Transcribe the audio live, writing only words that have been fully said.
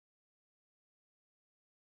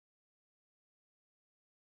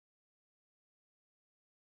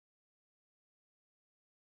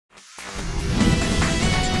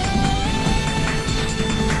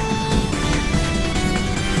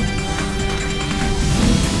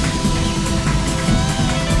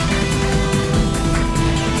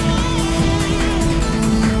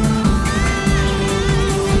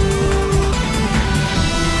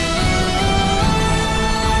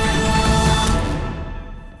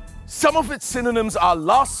Some of its synonyms are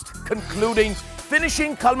last, concluding,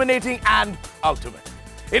 finishing, culminating, and ultimate.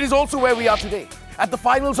 It is also where we are today, at the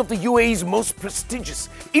finals of the UAE's most prestigious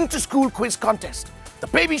inter-school quiz contest, the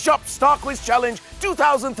Babyshop Star Quiz Challenge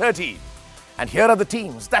 2013. And here are the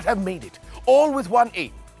teams that have made it, all with one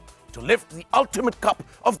aim: to lift the ultimate cup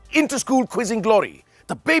of inter-school quizzing glory,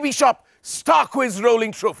 the Babyshop Star Quiz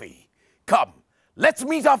Rolling Trophy. Come, let's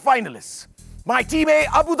meet our finalists. My Team A,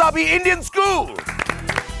 Abu Dhabi Indian School.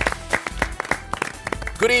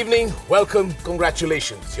 Good evening, welcome,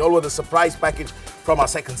 congratulations. You all were the surprise package from our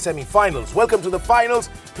second semi-finals. Welcome to the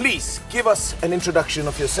finals. Please give us an introduction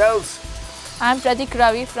of yourselves. I am Pratik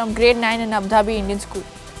Ravi from Grade 9 in Abu Dhabi Indian School.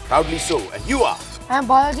 Proudly so. And you are? I am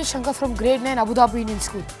Balaji Shankar from Grade 9 Abu Dhabi Indian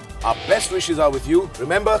School. Our best wishes are with you.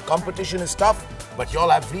 Remember, competition is tough, but you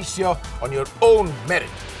all have reached here on your own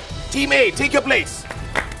merit. Team A, take your place.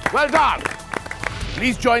 Well done.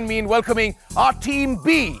 Please join me in welcoming our Team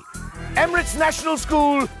B, Emirates National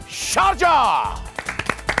School, Sharjah.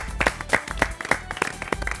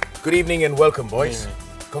 Good evening and welcome, boys.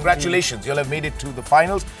 Congratulations, you'll have made it to the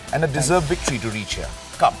finals and a deserved victory to reach here.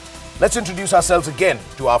 Come, let's introduce ourselves again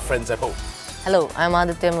to our friends at home. Hello, I'm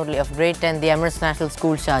Aditya Murli of Grade 10, the Emirates National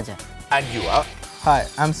School, Sharjah. And you are? Hi,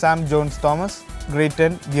 I'm Sam Jones Thomas, Grade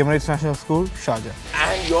 10, the Emirates National School, Sharjah.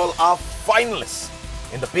 And you all are finalists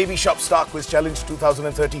in the Babyshop Star Quiz Challenge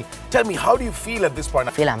 2013. Tell me, how do you feel at this point?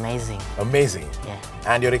 I feel amazing. Amazing. Yeah.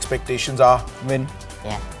 And your expectations are? Win.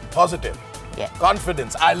 Yeah. Positive. Yeah.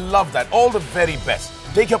 Confidence. I love that. All the very best.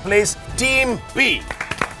 Take your place, Team B.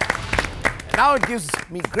 And now it gives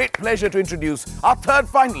me great pleasure to introduce our third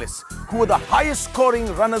finalists, who were the highest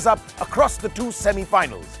scoring runners-up across the two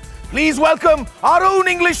semi-finals. Please welcome our own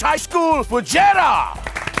English high school, Fujairah.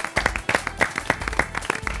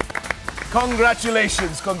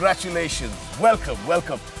 Congratulations, congratulations. Welcome,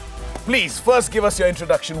 welcome. Please, first give us your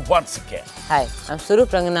introduction once again. Hi, I'm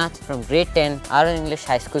Surup Ranganath from Grade 10, our own English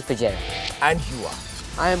High School, Fujairah. And you are?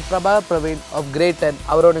 I am Prabha Praveen of Grade 10,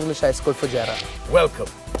 our own English High School, Fujairah. Welcome.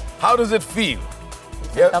 How does it feel?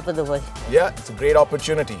 It's top of the world. Yeah, it's a great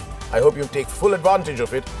opportunity. I hope you take full advantage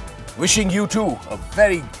of it. Wishing you too a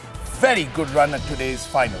very, very good run at today's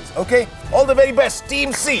finals. Okay? All the very best,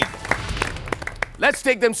 Team C. Let's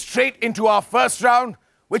take them straight into our first round,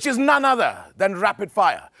 which is none other than Rapid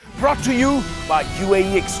Fire, brought to you by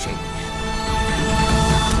UAE Exchange.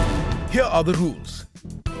 Here are the rules.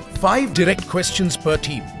 5 direct questions per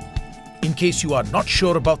team. In case you are not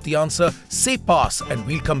sure about the answer, say pass and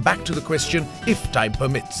we'll come back to the question if time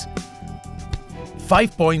permits.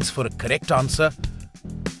 5 points for a correct answer.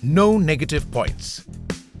 No negative points.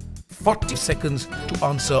 40 seconds to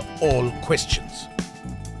answer all questions.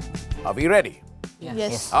 Are we ready?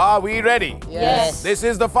 Yes. Are we ready? Yes. This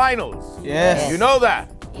is the finals. Yes. You know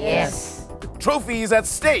that? Yes. The trophy is at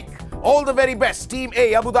stake. All the very best, Team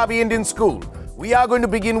A, Abu Dhabi Indian School. We are going to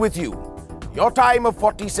begin with you. Your time of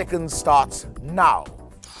 40 seconds starts now.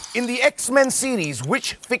 In the X-Men series,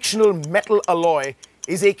 which fictional metal alloy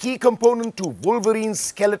is a key component to Wolverine's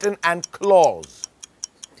skeleton and claws?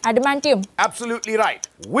 Adamantium. Absolutely right.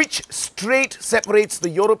 Which strait separates the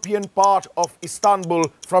European part of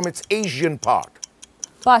Istanbul from its Asian part?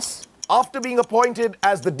 Pass. After being appointed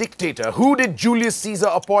as the dictator, who did Julius Caesar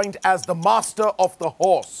appoint as the master of the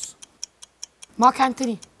horse? Mark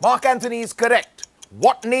Anthony. Mark Antony is correct.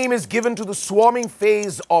 What name is given to the swarming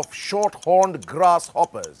phase of short-horned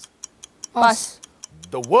grasshoppers? Pass.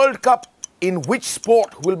 The World Cup in which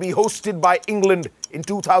sport will be hosted by England in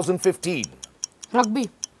 2015?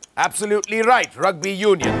 Rugby. Absolutely right. Rugby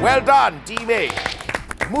Union. Well done, Team A.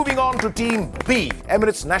 Moving on to Team B,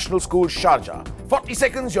 Emirates National School, Sharjah. 40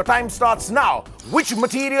 seconds, your time starts now. Which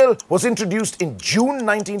material was introduced in June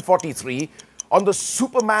 1943 on the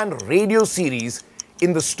Superman radio series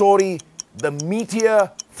in the story The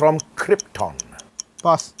Meteor from Krypton?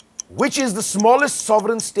 Pass. Which is the smallest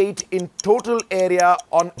sovereign state in total area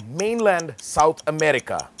on mainland South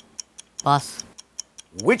America? Pass.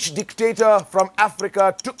 Which dictator from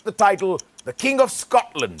Africa took the title the King of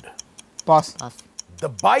Scotland? Pass. Pass. The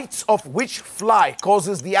bites of which fly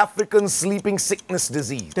causes the African sleeping sickness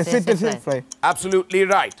disease? Tissue fly. Absolutely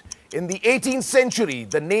right. In the 18th century,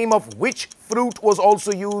 the name of which fruit was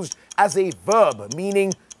also used as a verb,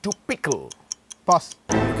 meaning to pickle? Pass.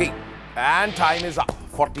 Okay, and time is up.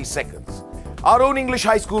 40 seconds. Our own English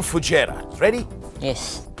high school, Fujairah. Ready?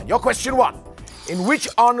 Yes. And your question 1. In which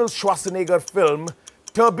Arnold Schwarzenegger film,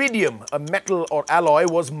 terbidium, a metal or alloy,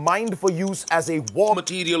 was mined for use as a war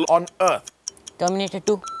material on Earth? Terminator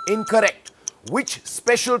 2. Incorrect. Which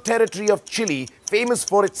special territory of Chile, famous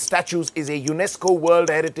for its statues, is a UNESCO World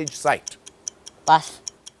Heritage Site? Pass.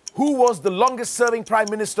 Who was the longest-serving Prime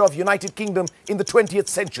Minister of United Kingdom in the 20th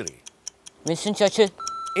century? Winston Churchill.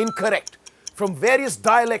 Incorrect. From various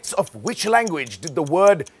dialects of which language did the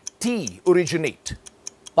word tea originate?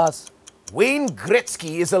 Pass. Wayne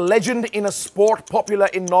Gretzky is a legend in a sport popular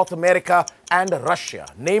in North America and Russia.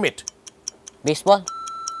 Name it. Baseball.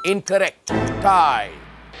 Incorrect. Tie.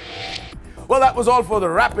 Well, that was all for the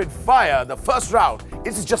rapid fire, the first round.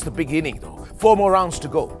 This is just the beginning, though. 4 more rounds to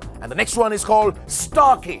go. And the next one is called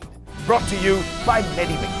Starcade, brought to you by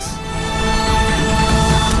Medimix.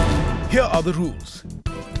 Here are the rules.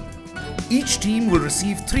 Each team will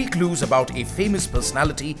receive 3 clues about a famous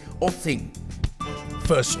personality or thing.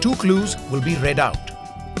 First 2 clues will be read out.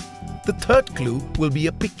 The third clue will be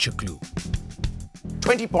a picture clue.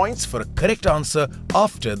 20 points for a correct answer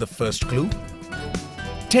after the first clue.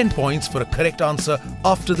 10 points for a correct answer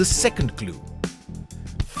after the second clue.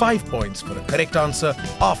 5 points for a correct answer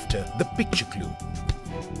after the picture clue.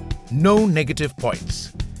 No negative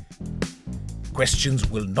points. Questions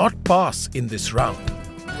will not pass in this round.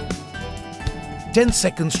 10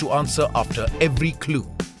 seconds to answer after every clue.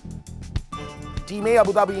 Team A,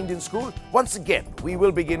 Abu Dhabi Indian School, once again, we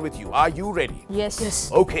will begin with you. Are you ready? Yes.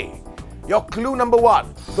 Yes. Okay. Your clue number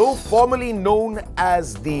 1. Though formerly known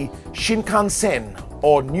as the Shinkansen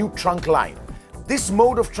or New Trunk Line, this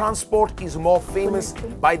mode of transport is more famous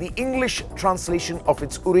by the English translation of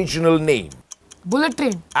its original name. Bullet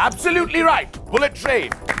train. Absolutely right. Bullet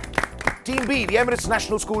train. Team B, the Emirates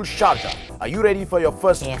National School, Sharjah. Are you ready for your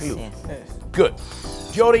first clue? Yes. Good.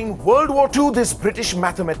 During World War II, this British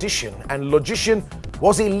mathematician and logician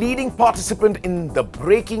was a leading participant in the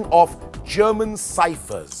breaking of German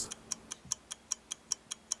ciphers.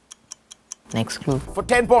 Next clue. For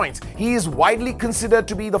 10 points, he is widely considered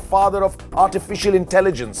to be the father of artificial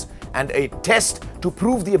intelligence, and a test to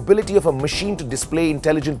prove the ability of a machine to display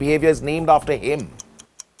intelligent behavior is named after him.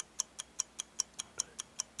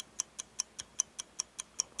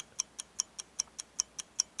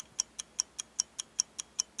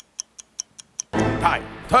 Time.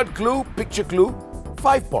 Third clue, picture clue,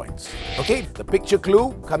 5 points. Okay, the picture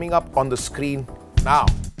clue coming up on the screen now.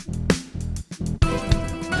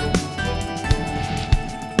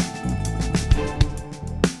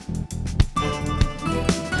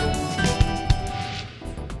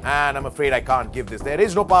 And I'm afraid I can't give this. There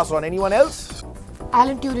is no pass on. Anyone else?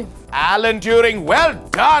 Alan Turing. Alan Turing. Well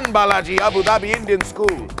done, Balaji. Abu Dhabi Indian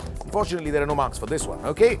School. Unfortunately, there are no marks for this one,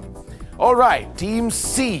 okay? All right, Team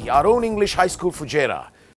C, our own English high school, Fujairah.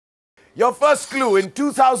 Your first clue, in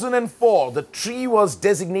 2004, the tree was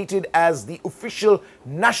designated as the official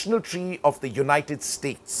national tree of the United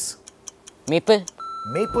States. Maple.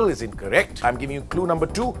 Maple is incorrect. I'm giving you clue number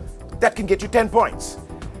 2. That can get you 10 points.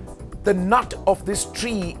 The nut of this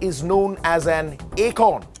tree is known as an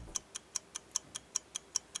acorn.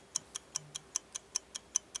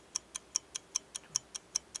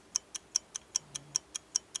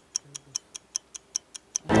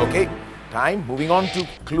 Okay, time. Moving on to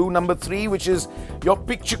clue number 3, which is your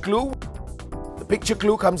picture clue. The picture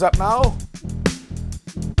clue comes up now.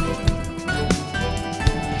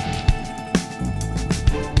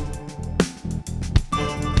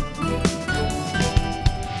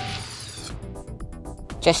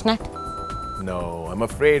 Chestnut. No, I'm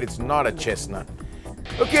afraid it's not a chestnut.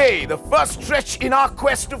 Okay, the first stretch in our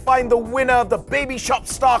quest to find the winner of the Babyshop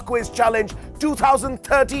Star Quiz Challenge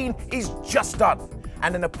 2013 is just done.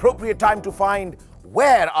 And an appropriate time to find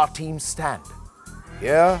where our teams stand.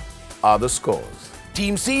 Here are the scores.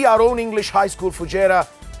 Team C, our own English high school, Fujairah,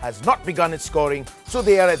 has not begun its scoring, so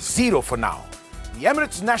they are at 0 for now. The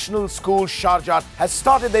Emirates National School, Sharjah, has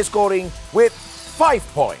started their scoring with 5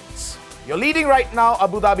 points. You're leading right now,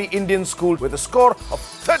 Abu Dhabi Indian School, with a score of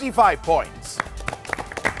 35 points.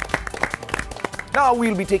 Now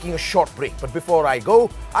we'll be taking a short break, but before I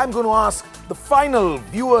go, I'm going to ask the final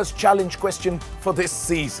Viewers Challenge question for this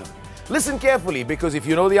season. Listen carefully, because if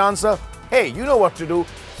you know the answer, hey, you know what to do.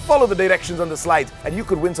 Follow the directions on the slides and you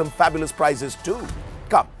could win some fabulous prizes too.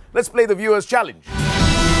 Come, let's play the Viewers Challenge.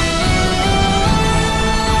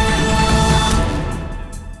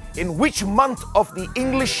 In which month of the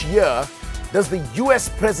English year does the US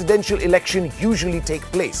presidential election usually take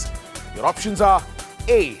place? Your options are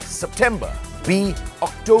A, September, B,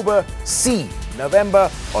 October, C,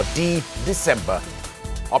 November, or D, December.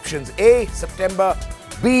 Options A, September,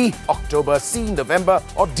 B, October, C, November,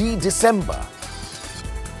 or D, December.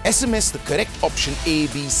 SMS the correct option A,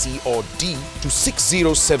 B, C, or D to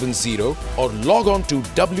 6070 or log on to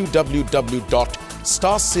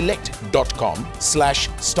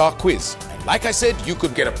www.starselect.com/starquiz. And like I said, you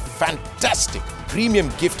could get a fantastic premium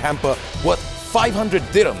gift hamper worth 500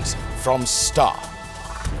 dirhams from Star.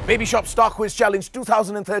 Babyshop Star Quiz Challenge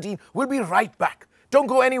 2013 will be right back. Don't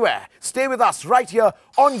go anywhere. Stay with us right here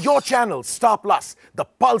on your channel, Star Plus, the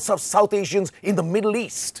pulse of South Asians in the Middle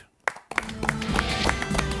East.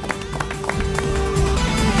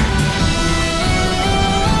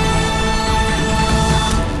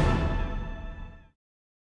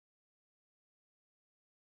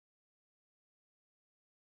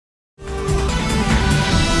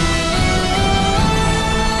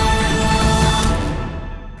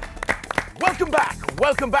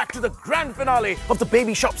 Welcome back to the grand finale of the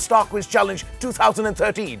Babyshop Star Quiz Challenge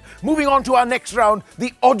 2013. Moving on to our next round,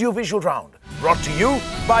 the audiovisual round, brought to you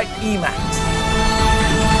by Emax.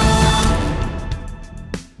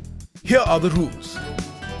 Here are the rules.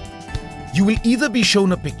 You will either be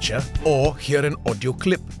shown a picture or hear an audio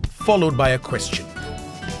clip, followed by a question.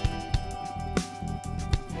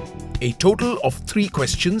 A total of 3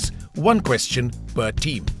 questions, 1 question per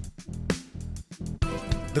team.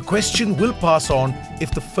 The question will pass on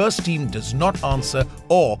if the first team does not answer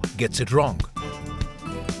or gets it wrong.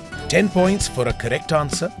 10 points for a correct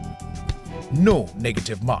answer. No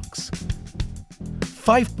negative marks.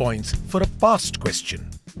 5 points for a past question.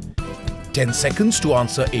 10 seconds to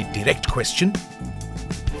answer a direct question.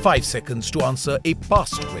 5 seconds to answer a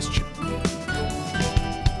past question.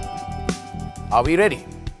 Are we ready?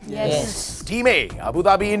 Yes. Team A, Abu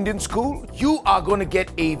Dhabi Indian School, you are going to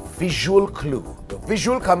get a visual clue. The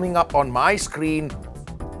visual coming up on my screen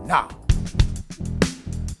now.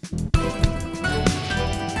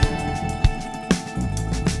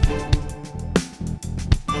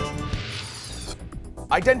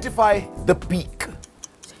 Identify the peak.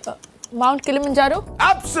 Mount Kilimanjaro?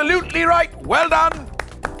 Absolutely right. Well done.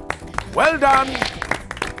 Well done.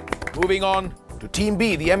 Moving on to Team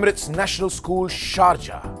B, the Emirates National School,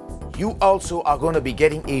 Sharjah. You also are going to be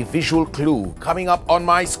getting a visual clue coming up on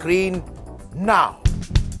my screen now.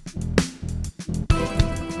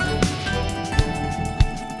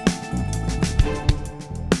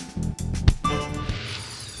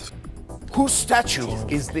 Whose statue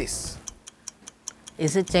is this?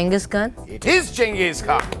 Is it Genghis Khan? It is Genghis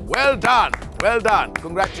Khan. Well done. Well done.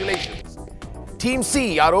 Congratulations. Team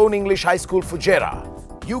C, our own English high school,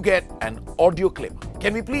 Fujairah. You get an audio clip.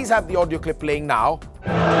 Can we please have the audio clip playing now?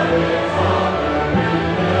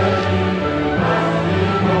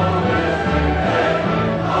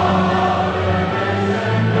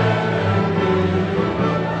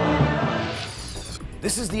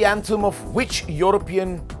 This is the anthem of which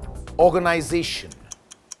European organization?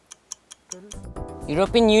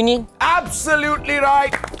 European Union? Absolutely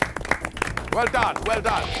right. Well done, well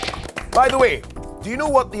done. By the way, do you know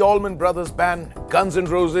what the Allman Brothers band, Guns N'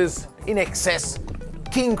 Roses, In Excess,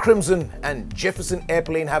 King Crimson and Jefferson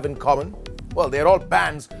Airplane have in common? Well, they're all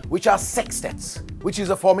bands which are sextets, which is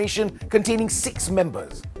a formation containing 6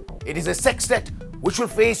 members. It is a sextet which will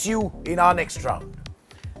face you in our next round.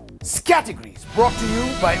 Categories brought to you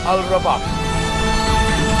by Al Rabab.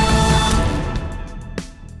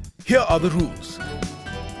 Here are the rules.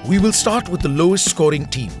 We will start with the lowest scoring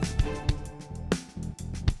team.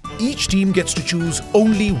 Each team gets to choose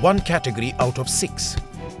only 1 category out of 6.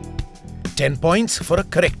 10 points for a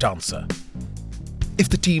correct answer. If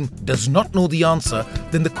the team does not know the answer,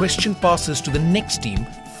 then the question passes to the next team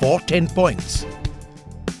for 10 points.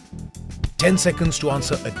 10 seconds to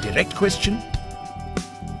answer a direct question.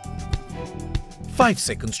 5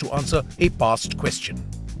 seconds to answer a past question.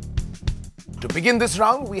 To begin this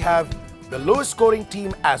round, we have the lowest scoring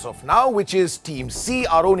team as of now, which is Team C,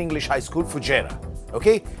 our own English high school, Fujairah.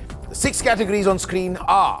 Okay? The 6 categories on screen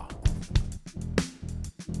are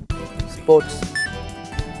Sports.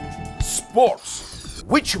 Sports.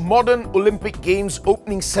 Which modern Olympic Games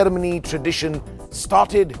opening ceremony tradition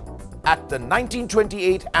started at the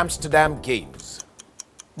 1928 Amsterdam Games?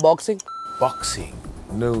 Boxing. Boxing.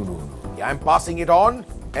 No. Yeah, I'm passing it on.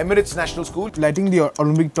 Emirates National School. Lighting the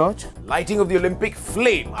Olympic torch. Lighting of the Olympic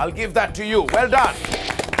flame. I'll give that to you. Well done.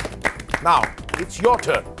 Now, it's your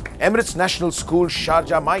turn. Emirates National School,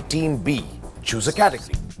 Sharjah, my team B. Choose a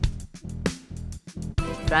category.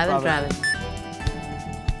 Travel.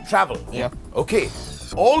 Travel. Yeah. Okay.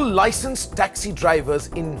 All licensed taxi drivers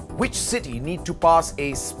in which city need to pass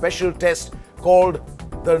a special test called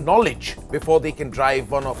the knowledge before they can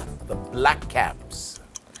drive one of the black cabs?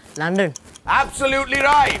 London. Absolutely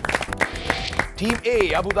right. Team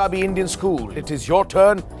A, Abu Dhabi Indian School. It is your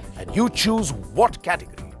turn and you choose what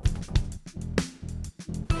category?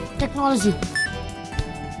 Technology.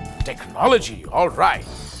 Technology, all right.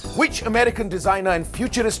 Which American designer and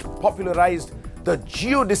futurist popularized the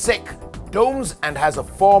geodesic domes and has a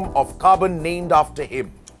form of carbon named after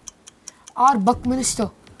him? R.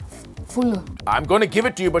 Buckminster. Fuller. I'm going to give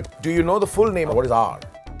it to you, but do you know the full name? What is R?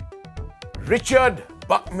 Richard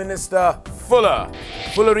Buckminster Fuller.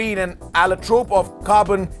 Fullerene, an allotrope of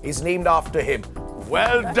carbon, is named after him.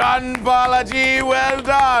 Well done, Balaji. Well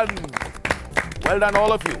done. Well done,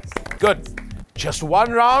 all of you. Good. Just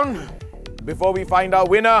one round before we find our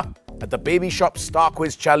winner at the Babyshop Star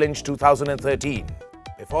Quiz Challenge 2013.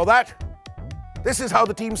 Before that, this is how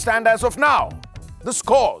the teams stand as of now. The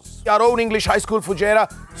scores. Our own English High School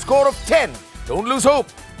Fujairah, score of 10. Don't lose hope.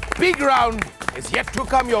 Big round is yet to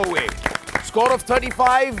come your way. Score of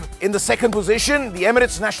 35 in the second position, the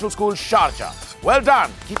Emirates National School Sharjah. Well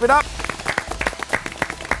done. Keep it up.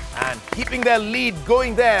 And keeping their lead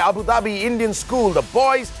going there, Abu Dhabi Indian School. The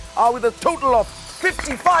boys are with a total of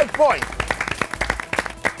 55 points.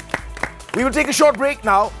 We will take a short break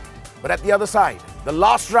now, but at the other side, the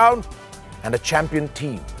last round and a champion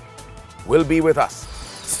team will be with us.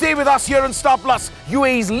 Stay with us here on Star Plus,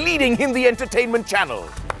 UAE's leading Hindi entertainment channel.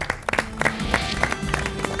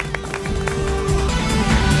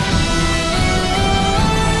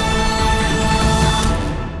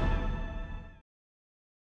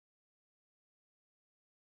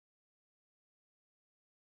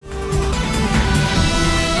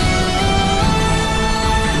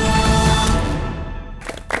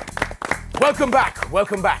 Welcome back,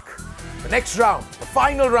 welcome back. The next round, the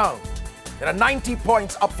final round. There are 90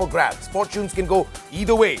 points up for grabs. Fortunes can go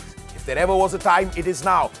either way. If there ever was a time, it is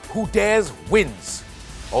now. Who dares wins.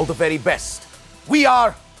 All the very best. We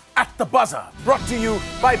are at the buzzer, brought to you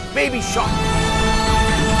by Babyshop.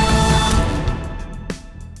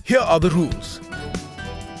 Here are the rules.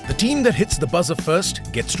 The team that hits the buzzer first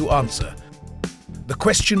gets to answer. The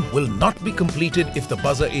question will not be completed if the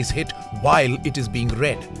buzzer is hit while it is being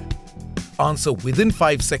read. Answer within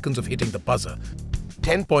 5 seconds of hitting the buzzer.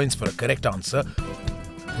 10 points for a correct answer,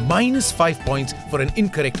 minus 5 points for an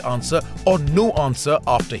incorrect answer, or no answer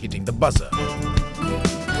after hitting the buzzer.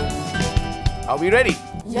 Are we ready?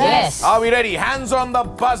 Yes. Are we ready? Hands on the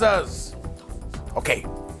buzzers. Okay.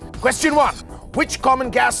 Question 1. Which common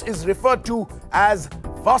gas is referred to as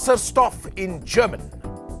Wasserstoff in German?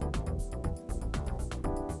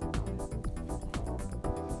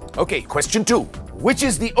 Okay, question 2. Which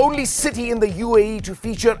is the only city in the UAE to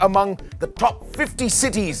feature among the top 50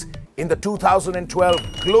 cities in the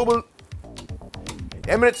 2012 Global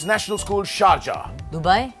Emirates National School Sharjah?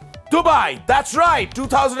 Dubai? Dubai, that's right,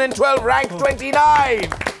 2012 ranked 29.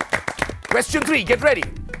 Question 3, get ready.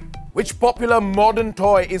 Which popular modern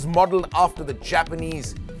toy is modeled after the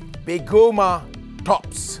Japanese Begoma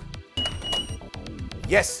tops?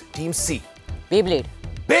 Yes, Team C. Beyblade.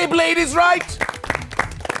 Beyblade is right.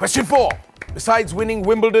 Question 4. Besides winning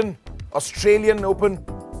Wimbledon, Australian Open,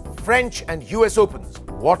 French and US Opens,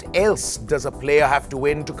 what else does a player have to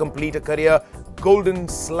win to complete a career Golden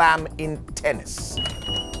Slam in tennis?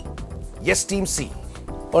 Yes, Team C.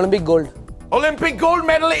 Olympic gold. Olympic gold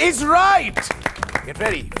medal is right. Get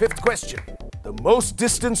ready. 5th question. The most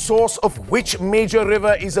distant source of which major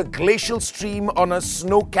river is a glacial stream on a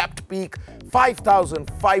snow-capped peak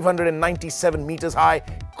 5,597 meters high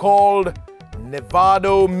called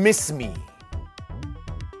Nevado Mismi?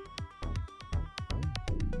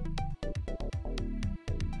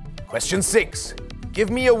 Question 6. Give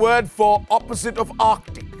me a word for opposite of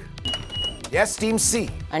Arctic. Yes, Team C.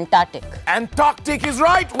 Antarctic. Antarctic is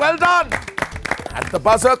right. Well done. At the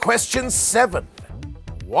buzzer, question 7.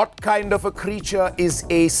 What kind of a creature is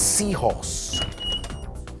a seahorse?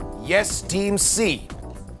 Yes, Team C.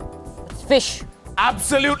 It's fish.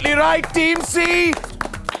 Absolutely right, Team C.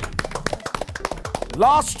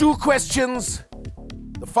 Last 2 questions.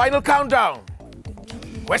 The final countdown.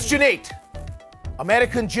 Question 8.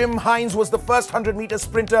 American Jim Hines was the first 100-meter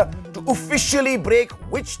sprinter to officially break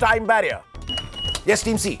which time barrier? Yes,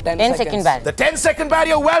 Team C. 10-second barrier. The 10-second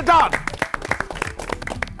barrier, well done.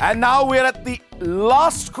 And now we're at the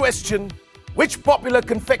last question. Which popular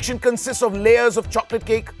confection consists of layers of chocolate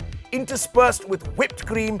cake interspersed with whipped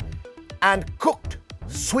cream and cooked,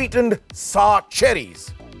 sweetened sour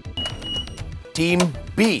cherries? Team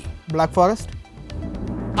B. Black Forest.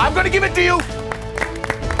 I'm going to give it to you.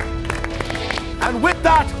 And with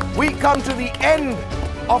that, we come to the end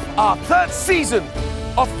of our 3rd season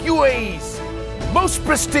of UAE's most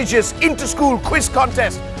prestigious inter-school quiz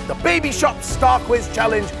contest, the Babyshop Star Quiz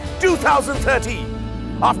Challenge 2013.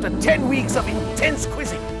 After 10 weeks of intense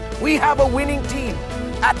quizzing, we have a winning team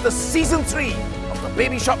at the Season 3 of the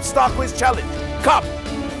Babyshop Star Quiz Challenge. Come,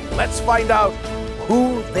 let's find out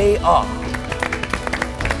who they are.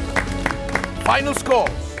 Final scores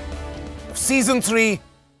of Season 3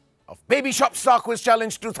 of Babyshop Star Quiz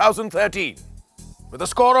Challenge 2013. With a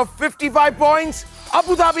score of 55 points,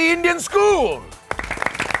 Abu Dhabi Indian School.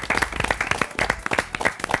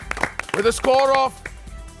 With a score of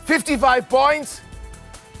 55 points,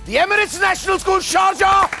 the Emirates National School,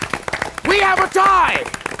 Sharjah, we have a tie.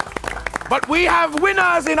 But we have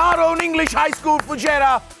winners in our own English high school,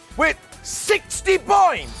 Fujairah, with 60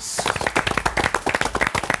 points.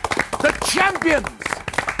 The champions,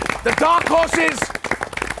 the dark horses,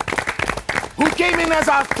 who came in as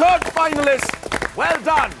our third finalist. Well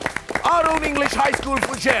done, our own English high school,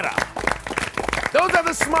 Fujairah. Those are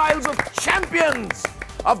the smiles of champions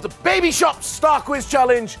of the Babyshop Star Quiz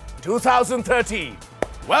Challenge 2013.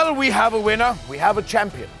 Well, we have a winner, we have a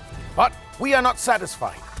champion, but we are not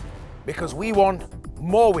satisfied because we want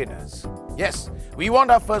more winners. Yes, we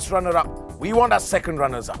want our first runner-up, we want our second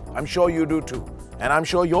runners-up. I'm sure you do too, and I'm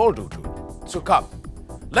sure you all do too. So come,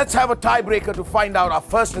 let's have a tiebreaker to find out our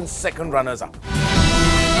first and second runners-up.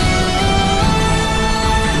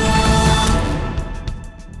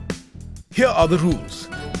 Here are the rules.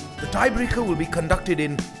 The tiebreaker will be conducted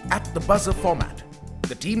in at the buzzer format.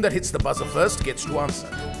 The team that hits the buzzer first gets to answer.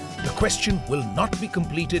 The question will not be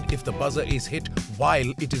completed if the buzzer is hit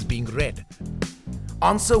while it is being read.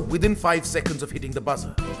 Answer within 5 seconds of hitting the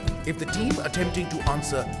buzzer. If the team attempting to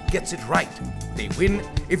answer gets it right, they win.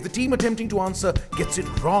 If the team attempting to answer gets it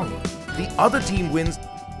wrong, the other team wins.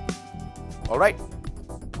 All right.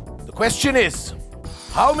 The question is,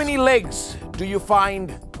 how many legs do you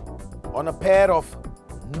find on a pair of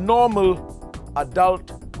normal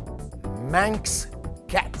adult Manx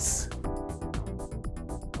cats?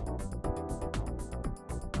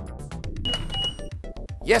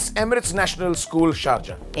 Yes, Emirates National School,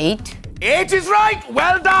 Sharjah. 8. 8 is right.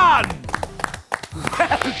 Well done.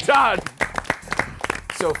 Well done.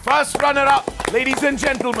 So first runner-up, ladies and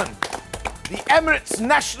gentlemen, the Emirates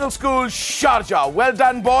National School, Sharjah. Well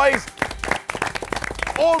done, boys.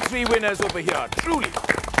 All 3 winners over here, truly.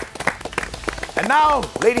 And now,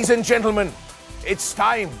 ladies and gentlemen, it's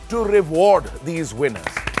time to reward these winners.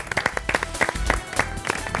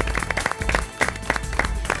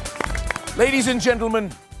 Ladies and gentlemen,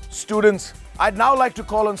 students, I'd now like to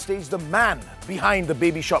call on stage the man behind the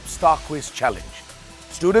Babyshop Star Quiz Challenge.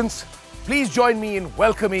 Students, please join me in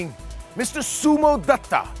welcoming Mr. Sumo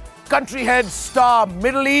Datta, country head star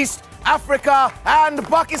Middle East, Africa and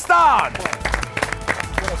Pakistan.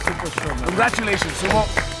 What a super show, man. Congratulations,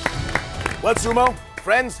 Sumo. Well, Sumo,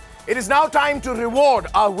 friends, it is now time to reward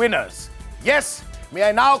our winners. Yes, may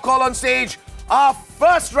I now call on stage our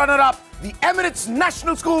first runner-up, the Emirates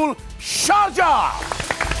National School, Sharjah.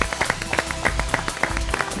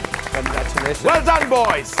 Congratulations. Well done,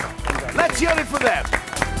 boys. Let's hear it for them.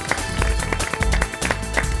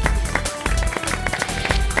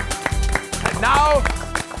 And now,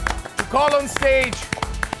 to call on stage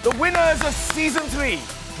the winners of Season 3,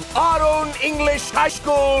 to our own English high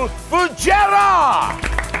school, Fujairah.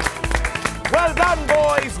 Well done,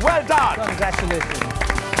 boys. Well done. Congratulations.